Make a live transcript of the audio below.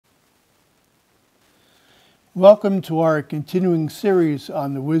Welcome to our continuing series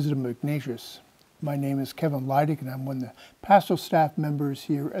on the wisdom of Ignatius. My name is Kevin Leidig, and I'm one of the pastoral staff members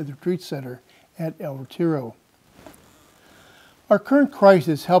here at the Retreat Center at El Retiro. Our current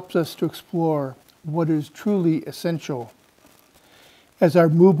crisis helps us to explore what is truly essential. As our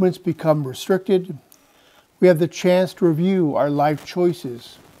movements become restricted, we have the chance to review our life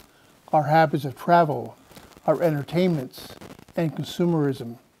choices, our habits of travel, our entertainments, and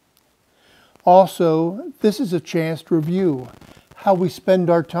consumerism. Also, this is a chance to review how we spend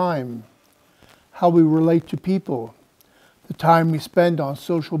our time, how we relate to people, the time we spend on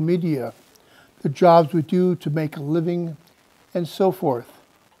social media, the jobs we do to make a living, and so forth.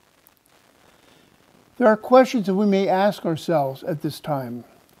 There are questions that we may ask ourselves at this time.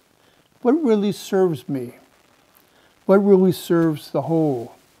 What really serves me? What really serves the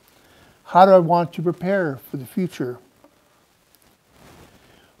whole? How do I want to prepare for the future?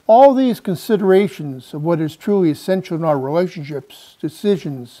 All these considerations of what is truly essential in our relationships,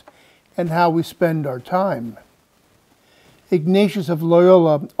 decisions, and how we spend our time. Ignatius of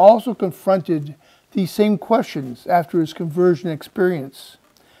Loyola also confronted these same questions after his conversion experience,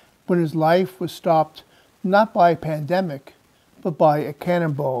 when his life was stopped not by a pandemic, but by a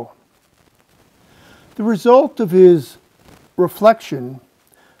cannonball. The result of his reflection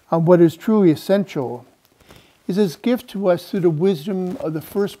on what is truly essential is his gift to us through the wisdom of the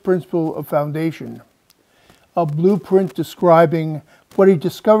first principle of foundation, a blueprint describing what he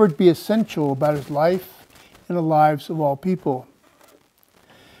discovered to be essential about his life and the lives of all people.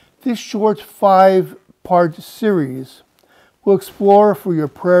 This short 5-part series will explore for your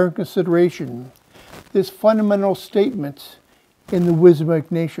prayer and consideration this fundamental statement in the wisdom of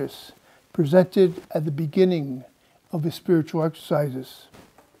Ignatius, presented at the beginning of his spiritual exercises.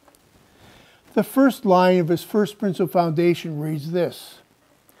 The first line of his first principle foundation reads this: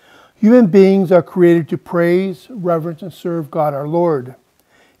 human beings are created to praise, reverence, and serve God our Lord,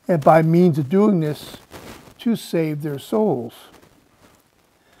 and by means of doing this, to save their souls.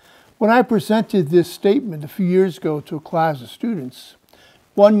 When I presented this statement a few years ago to a class of students,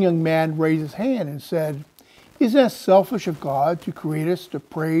 one young man raised his hand and said, "Isn't that selfish of God to create us to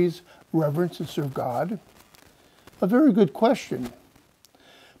praise, reverence, and serve God?" A very good question.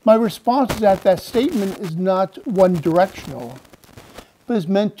 My response is that statement is not one-directional, but is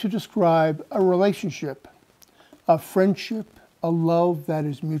meant to describe a relationship, a friendship, a love that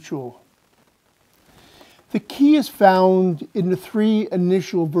is mutual. The key is found in the 3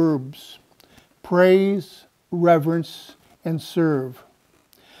 initial verbs: praise, reverence, and serve.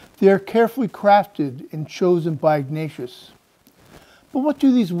 They are carefully crafted and chosen by Ignatius. But what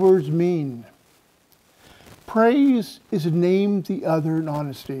do these words mean? Praise is to name the other in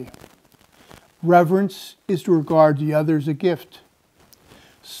honesty. Reverence is to regard the other as a gift.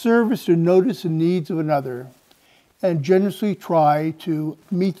 Serve is to notice the needs of another and generously try to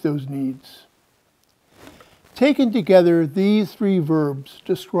meet those needs. Taken together, these 3 verbs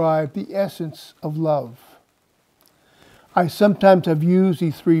describe the essence of love. I sometimes have used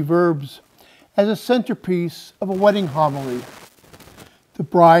these 3 verbs as a centerpiece of a wedding homily. The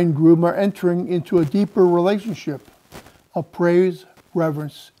bride and groom are entering into a deeper relationship of praise,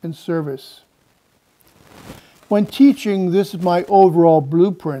 reverence, and service. When teaching, this is my overall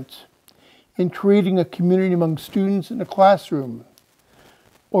blueprint in creating a community among students in a classroom,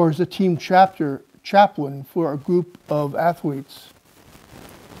 or as a team chaplain for a group of athletes.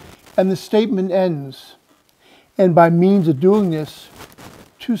 And the statement ends, and by means of doing this,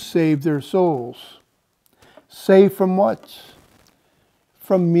 to save their souls. Save from what?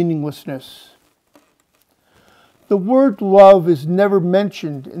 From meaninglessness. The word love is never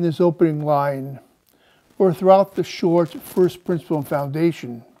mentioned in this opening line or throughout the short first principle and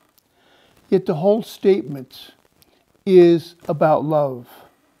foundation. Yet the whole statement is about love.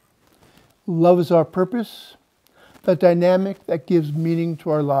 Love is our purpose, the dynamic that gives meaning to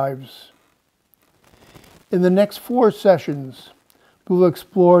our lives. In the next 4 sessions, we will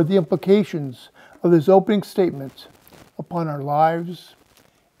explore the implications of this opening statement upon our lives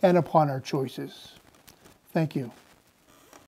and upon our choices. Thank you.